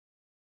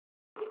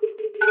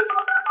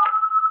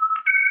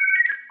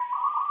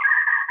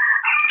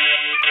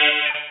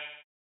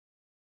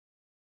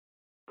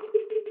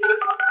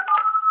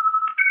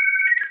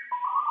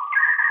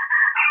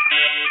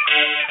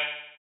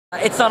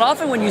It's not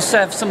often when you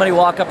have somebody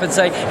walk up and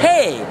say,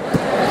 "Hey,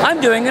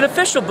 I'm doing an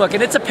official book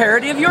and it's a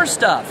parody of your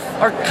stuff,"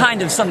 or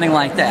kind of something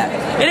like that.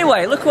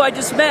 Anyway, look who I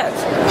just met.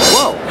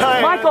 Whoa.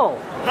 Hi, Michael.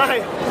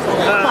 Hi.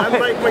 I'm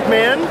Mike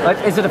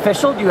McMahan. Is it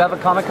official? Do you have a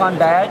Comic-Con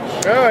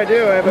badge? Oh, I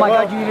do. I have oh my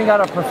God, you even got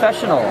a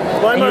professional.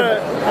 Well,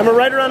 I'm a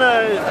writer on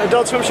an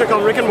adult swim show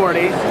called Rick and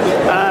Morty,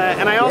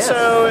 and I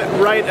also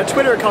write a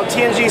Twitter called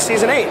TNG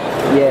Season 8.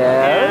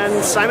 Yes.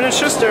 And Simon &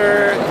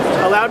 Schuster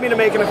allowed me to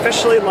make an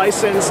officially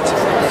licensed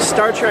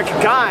Star Trek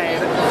guide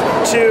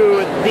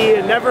to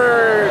the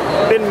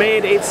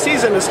never-been-made 8th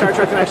season of Star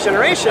Trek The Next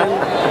Generation,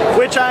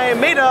 which I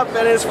made up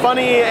and is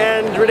funny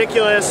and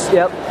ridiculous,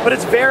 but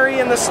it's very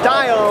in the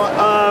style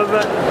of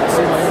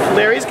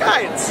Larry's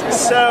guides.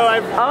 So I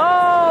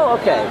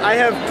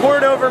have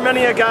poured over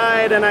many a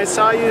guide, and I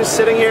saw you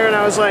sitting here and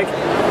I was like,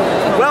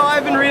 well,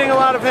 I've been reading a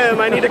lot of him.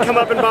 I need to come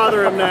up and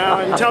bother him now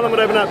and tell him what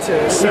I've been up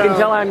to. So, you can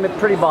tell I'm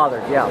pretty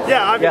bothered, yeah.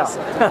 Yeah,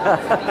 obviously.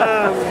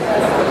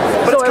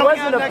 So it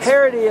wasn't a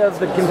parody of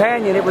the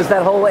companion, it was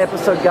that whole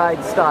episode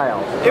guide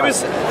style. It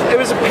was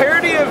a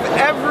parody of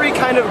every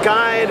kind of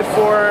guide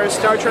for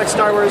Star Trek,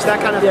 Star Wars, that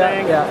kind of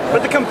thing. Yeah.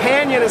 But the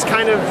companion is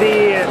kind of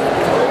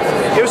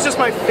it was just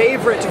my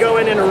favorite to go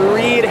in and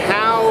read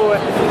how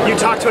you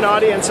talk to an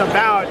audience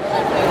about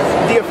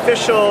the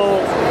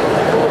official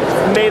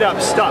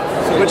made-up stuff,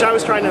 which I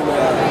was trying to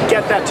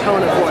get that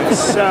tone of voice.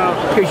 So,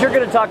 because you're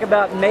going to talk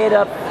about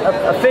made-up,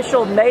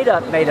 official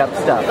made-up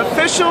stuff.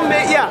 Official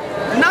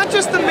not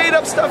just the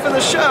made-up stuff in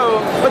the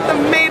show, but the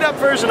made-up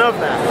version of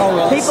that. Oh,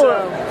 really?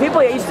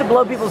 People it used to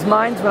blow people's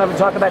minds when I would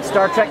talk about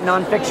Star Trek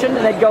nonfiction,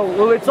 and they'd go,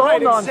 "Well, it's all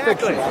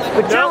nonfiction."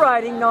 But you're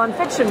writing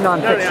nonfiction. No,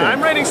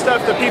 I'm writing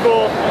stuff that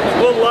people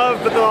will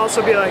love, but they'll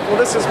also be like, "Well,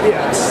 this is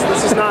BS.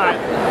 This is not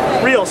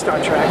real Star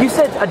Trek." You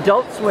said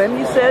Adult Swim.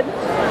 You said.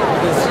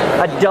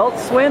 Adult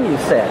Swim, you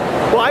said.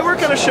 Well, I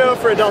work on a show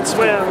for Adult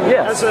Swim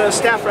as a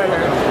staff writer.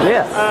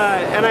 Yes.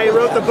 And I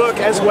wrote the book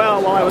as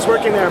well while I was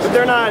working there, but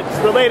they're not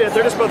related.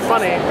 They're just both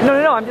funny.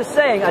 No, I'm just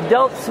saying,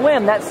 Adult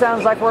Swim, that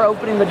sounds like we're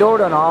opening the door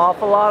to an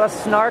awful lot of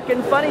snark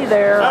and funny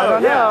there. I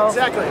don't know.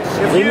 Exactly.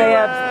 We may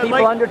have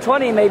people under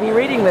 20 may be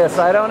reading this.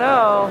 I don't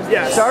know.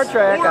 Yes. Star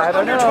Trek, or I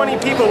don't know. under 20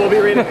 people will be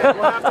reading it.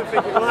 We'll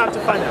have to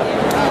find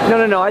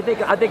out. No. I think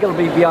it'll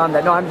be beyond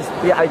that. No, I'm just...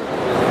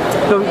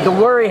 The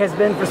worry has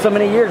been for so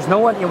many years. No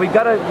one, we've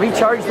got to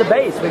recharge the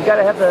base. We've got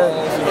to have the.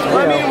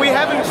 I mean, we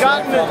haven't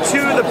gotten to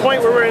the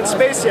point where we're in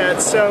space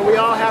yet, so we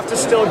all have to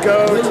still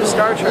go to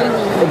Star Trek.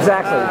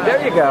 Exactly. There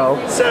you go.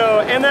 So,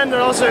 and then there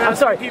also has. I'm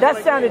sorry.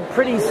 That sounded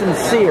pretty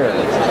sincere.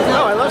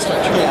 Oh, I love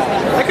Star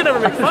Trek. I could never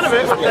make fun of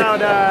it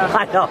without.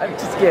 I know. I'm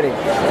just kidding.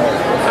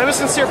 I'm a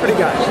sincere, pretty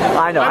guy.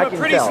 I know. I'm a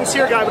pretty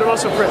sincere guy, but I'm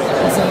also pretty.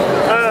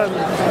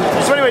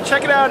 So anyway,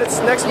 check it out. It's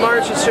next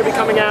March. It should be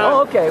coming out.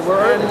 Oh, okay.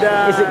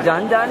 Is it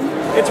done?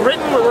 It's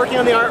written. We're working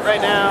on the art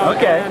right now.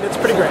 Okay. And it's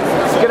pretty great.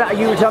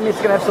 You were telling me it's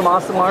going to have some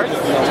awesome art? It's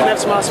going to have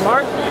some awesome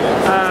art.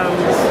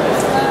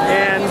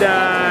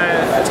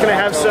 It's going to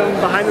have some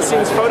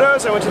behind-the-scenes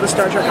photos. I went to the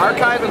Star Trek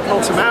archive and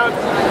pulled some out.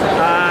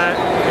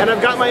 And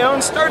I've got my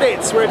own star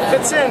dates where it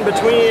fits in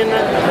between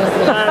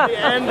the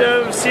end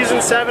of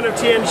season 7 of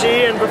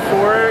TNG and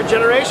before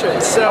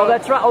Generations. So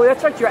that's right. Oh,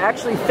 that's right. You're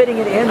actually fitting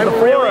it in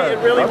before. It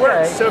really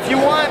works. So if you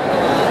want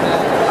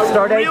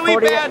a really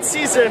bad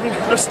season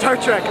of Star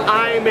Trek,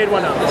 I made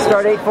one up.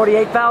 Stardate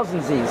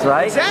 48,000 Z's,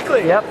 right?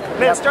 Exactly. Yep.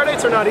 Man,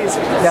 Stardates are not easy.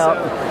 No.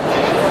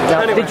 So,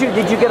 anyway.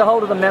 Did you get a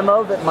hold of the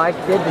memo that Mike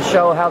did to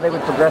show how they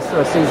would progress through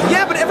a season?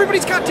 Yeah, but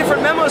everybody's got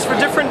different memos for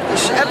different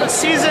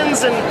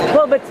seasons and.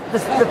 Well, but the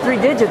 3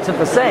 digits are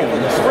the same.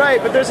 Right,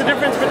 but there's a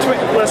difference between.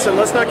 Listen,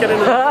 let's not get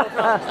into that.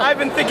 I've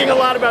been thinking a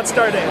lot about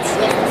Stardates.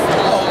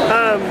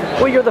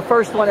 Well, you're the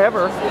first one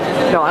ever.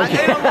 No, I'm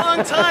in a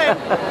long time.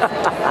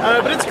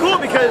 But it's cool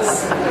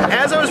because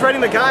as I was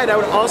writing the guide, I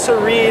would also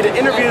read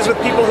interviews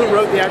with people who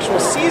wrote the actual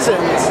seasons,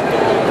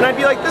 and I'd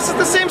be like, "This is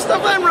the same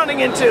stuff I'm running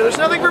into. There's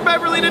nothing for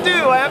Beverly to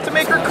do. I have to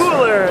make her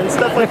cooler and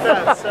stuff like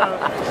that." So,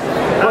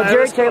 well,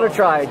 Jerry Taylor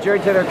tried. Jerry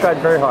Taylor tried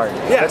very hard.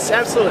 Yes,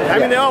 absolutely. I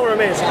mean, they all were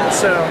amazing.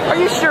 So, are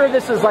you sure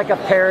this is like a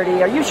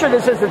parody? Are you sure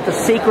this isn't the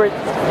secret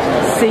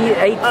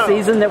 8th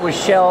season that was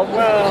shelved?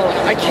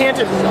 Well, I can't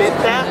admit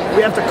that.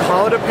 We have to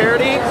call it a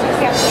parody.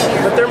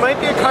 But there might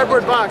be a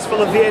cardboard box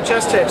full of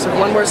VHS tapes of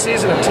one more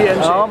season of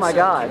TNG. Oh my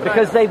God!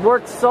 Because they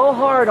worked so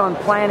hard on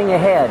planning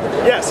ahead.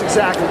 Yes,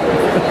 exactly.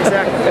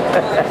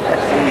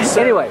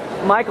 So, anyway,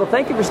 Michael,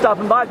 thank you for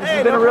stopping by. This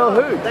has been a real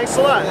hoot. Thanks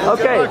a lot.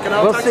 Okay,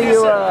 we'll see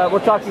you. We'll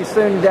talk to you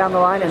soon down the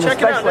line, and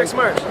check it out next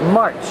March.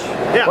 March.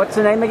 Yeah. What's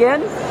the name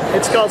again?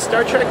 It's called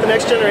Star Trek: The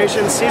Next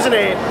Generation, Season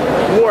 8,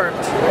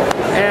 Warped,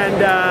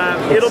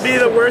 and it'll be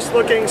the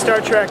worst-looking Star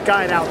Trek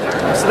guide out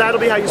there. So that'll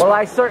be how you. Well,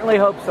 I certainly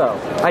hope so.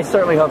 I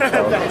certainly hope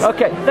so.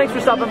 Okay, thanks for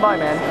stopping by,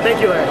 man.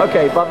 Thank you, Larry.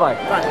 Okay, bye-bye.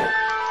 Bye.